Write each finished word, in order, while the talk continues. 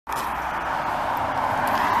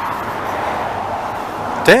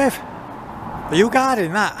Dave, are you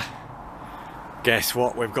guarding that? Guess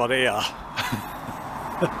what we've got here?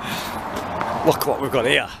 Look what we've got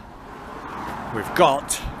here. We've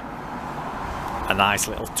got a nice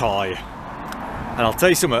little toy. And I'll tell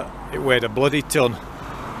you something, it weighed a bloody ton.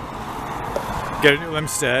 Getting up them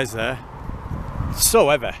stairs there, so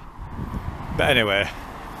heavy. But anyway,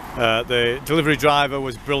 the delivery driver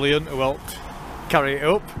was brilliant who helped carry it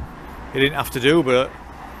up. He didn't have to do, but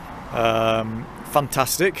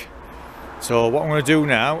fantastic. So what I'm going to do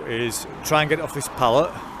now is try and get it off this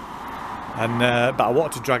pallet, and but I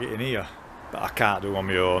want to drag it in here, but I can't do it on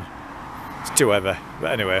my own. It's too heavy.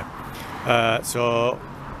 But anyway, so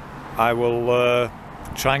I will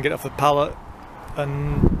try and get it off the pallet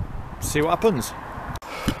and see what happens.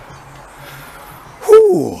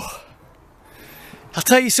 Whew. I'll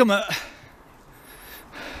tell you something.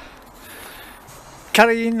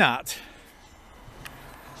 Carrying that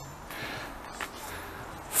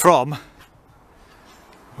from,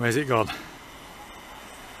 where's it gone?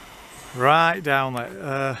 Right down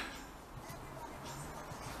there.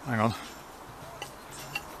 Hang on.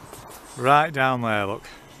 Right down there, look.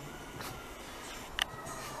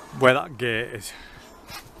 Where that gate is.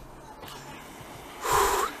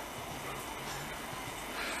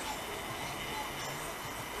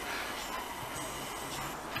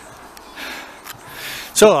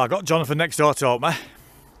 So I got Jonathan next door to help me.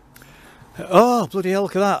 Oh, bloody hell,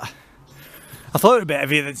 look at that. I thought it was a bit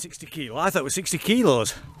heavier than 60 kilo. I thought it was 60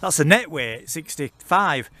 kilos. That's the net weight,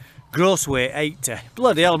 65. Gross weight, 80.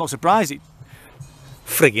 Bloody hell, I'm not surprised it's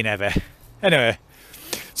frigging heavy. Anyway,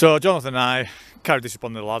 so Jonathan and I carried this up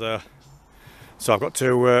on the ladder. So I've got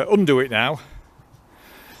to undo it now.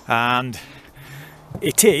 And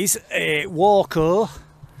it is a Warco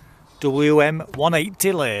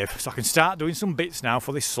Wm180 lathe. So I can start doing some bits now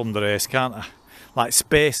for this Sunday race, can't I? Like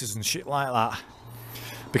spacers and shit like that.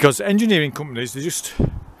 Because engineering companies, they just,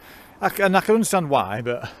 and I can understand why,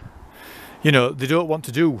 but you know, they don't want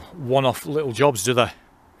to do one-off little jobs, do they?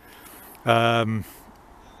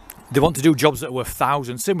 They want to do jobs that are worth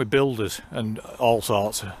thousands. Same with builders and all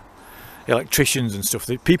sorts of electricians and stuff.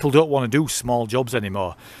 People don't want to do small jobs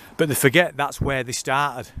anymore, but they forget that's where they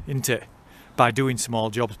started, isn't it? By doing small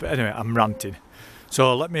jobs. But anyway, I'm ranting.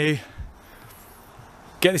 So let me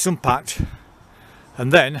get this unpacked,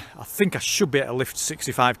 and then I think I should be able to lift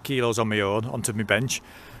 65 kilos on my own onto my bench,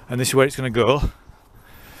 and this is where it's going to go.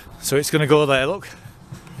 So it's going to go there, look.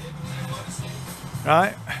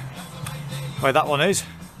 Right, where that one is.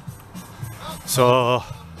 So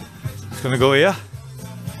it's going to go here.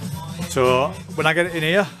 So when I get it in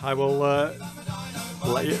here, I will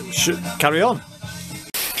let you carry on.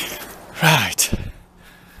 Right,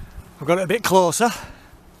 I've got it a bit closer.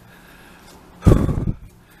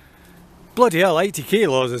 Bloody hell, 80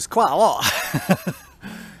 kilos is quite a lot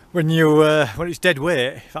when it's dead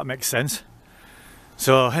weight, if that makes sense.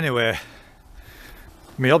 So anyway,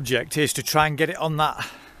 my object is to try and get it on that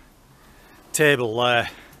table there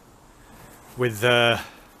with,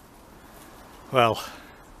 well,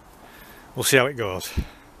 we'll see how it goes.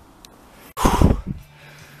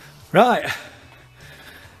 Right,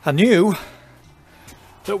 I knew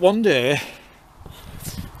that one day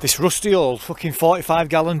this rusty old fucking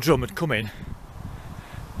 45-gallon drum had come in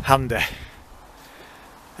handy,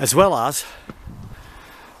 as well as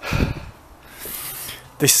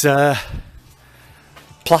this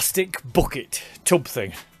plastic bucket tub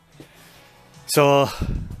thing. So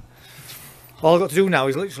all I've got to do now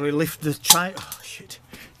is literally lift the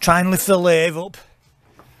try and lift the lathe up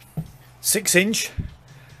 6 inch,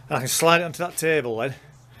 and I can slide it onto that table. Then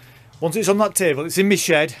once it's on that table, it's in my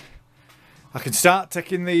shed, I can start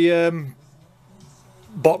taking the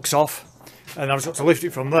box off, and I've just got to lift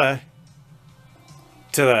it from there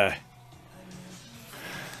to there.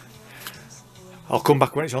 I'll come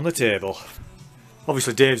back when it's on the table.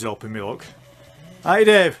 Obviously Dave's helping me, look. Hi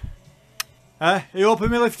Dave. Are you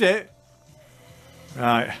helping me lift it?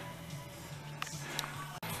 Right.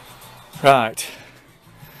 Right.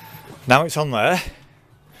 Now it's on there.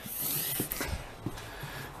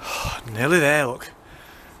 Nearly there, look.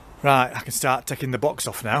 Right, I can start taking the box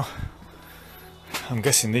off now. I'm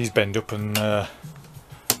guessing these bend up and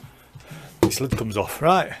this lid comes off.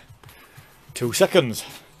 Right, 2 seconds.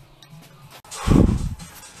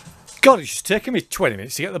 God, it's just taken me 20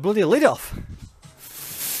 minutes to get the bloody lid off.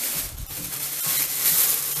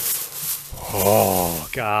 Oh,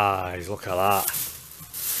 guys, look at that.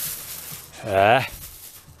 There.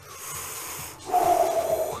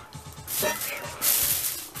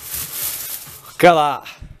 Look at that.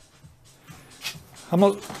 I'm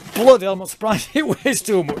not surprised it weighs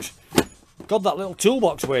too much. God, that little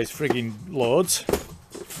toolbox weighs frigging loads.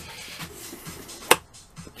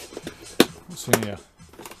 What's in here?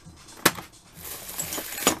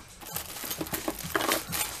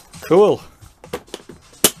 Cool.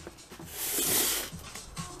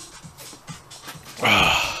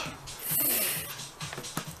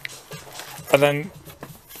 And then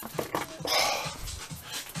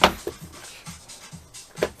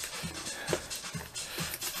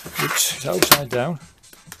oops, it's upside down.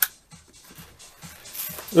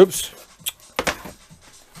 Oops.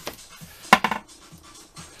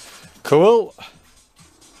 Cool.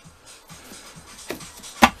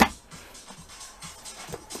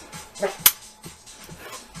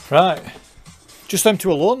 Right. Just them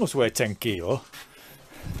two alone must weigh 10 kilo.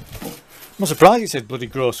 I'm surprised it said bloody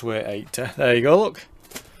gross weight 80. There you go, look.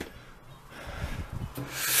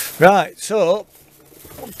 Right, so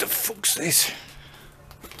what the fuck's this?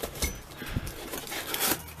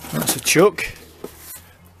 That's a chuck.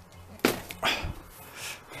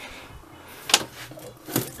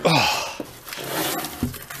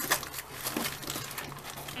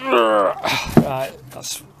 Right,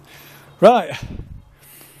 that's right.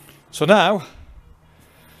 So now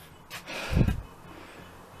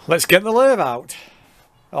let's get the lathe out.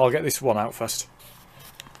 I'll get this one out first.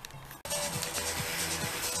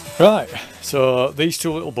 Right, so these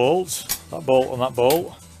two little bolts, that bolt and that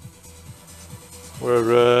bolt,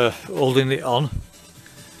 we're holding it on.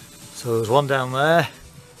 So there's one down there,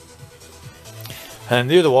 and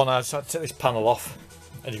the other one I just had to take this panel off,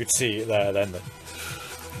 and you could see it there then.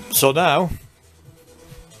 So now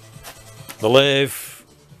the lathe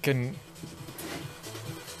can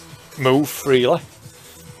move freely.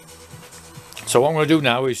 So what I'm going to do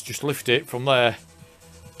now is just lift it from there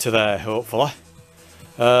to there, hopefully.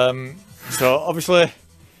 So obviously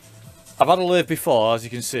I've had a lathe before, as you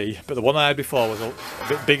can see, but the one I had before was a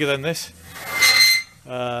bit bigger than this.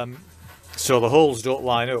 So the holes don't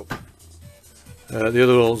line up. The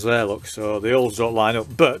other holes there, look, so the holes don't line up,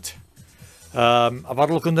 but I've had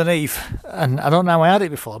a look underneath, and I don't know how I had it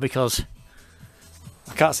before because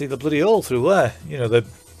I can't see the bloody hole through there. You know,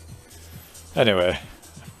 anyway,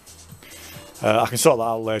 I can sort that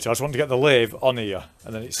out later. I just want to get the lathe on here,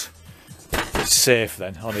 and then it's safe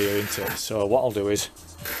then on here, isn't it? So what I'll do is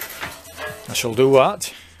I shall do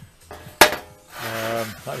that.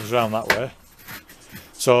 That goes round that way.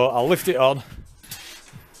 So I'll lift it on.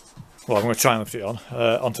 Well, I'm going to try and lift it on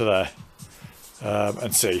onto there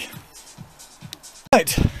and see.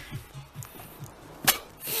 Right.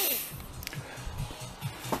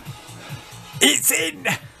 It's in.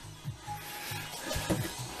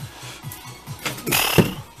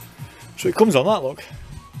 So it comes on that, look.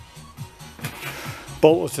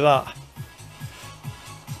 Bolted to that.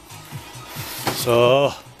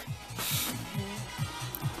 So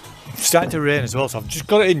it's starting to rain as well, so I've just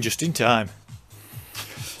got it in just in time.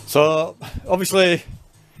 So obviously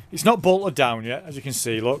it's not bolted down yet, as you can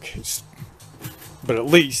see, look, but at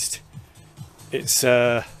least it's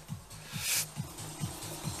on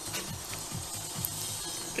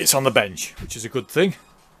the bench, which is a good thing.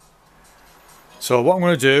 So what I'm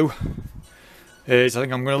going to do is I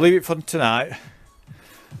think I'm going to leave it for tonight,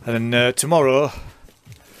 and then tomorrow,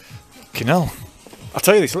 fucking hell, I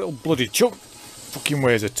tell you, this little bloody chuck fucking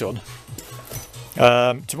weighs a ton.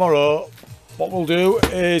 Tomorrow what we'll do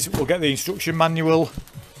is we'll get the instruction manual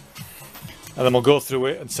and then we'll go through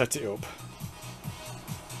it and set it up.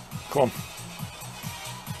 Come on.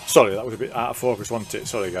 Sorry, that was a bit out of focus, wasn't it?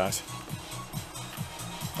 Sorry guys.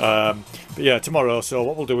 But yeah, tomorrow, so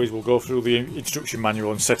what we'll do is we'll go through the instruction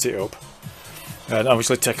manual and set it up, and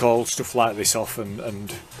obviously take all stuff like this off, and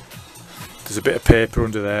there's a bit of paper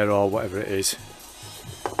under there or whatever it is,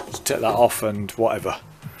 just take that off and whatever.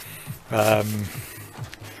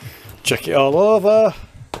 Check it all over,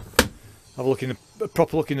 have a look in a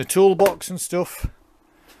proper look in the toolbox and stuff,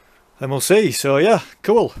 then we'll see. So yeah,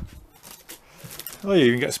 cool. Oh, you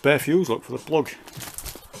even get a spare fuse, look, for the plug.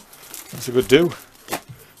 That's a good do.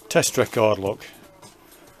 Test record, look.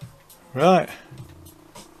 Right.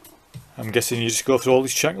 I'm guessing you just go through all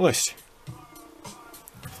this checklist.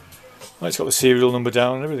 Oh, it's got the serial number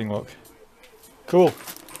down and everything, look. Cool.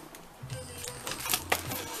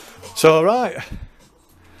 So, right.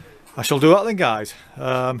 I shall do that then, guys.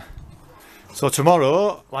 So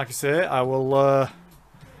tomorrow, like I say, I will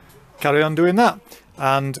carry on doing that.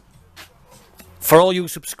 And for all you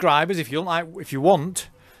subscribers, if you want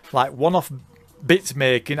like one-off bits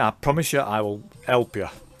making, I promise you I will help you.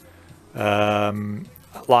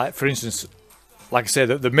 Like for instance, like I say,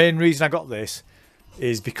 the main reason I got this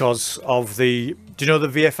is because of the, do you know the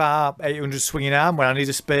VFR 800 swinging arm where I need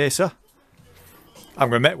a spacer? I'm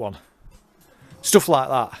going to make one. Stuff like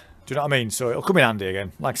that. Do you know what I mean? So it'll come in handy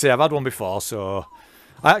again. Like I say, I've had one before, so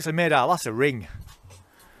I actually made our LATHE ring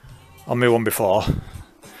on my one before,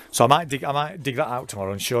 so I might dig that out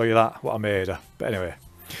tomorrow and show you that, what I made her. But anyway,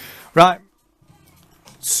 right,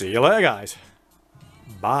 see you later guys.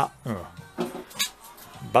 Bye.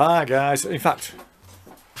 Bye guys. In fact,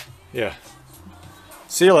 yeah,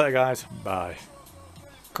 see you later guys. Bye.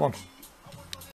 Come on.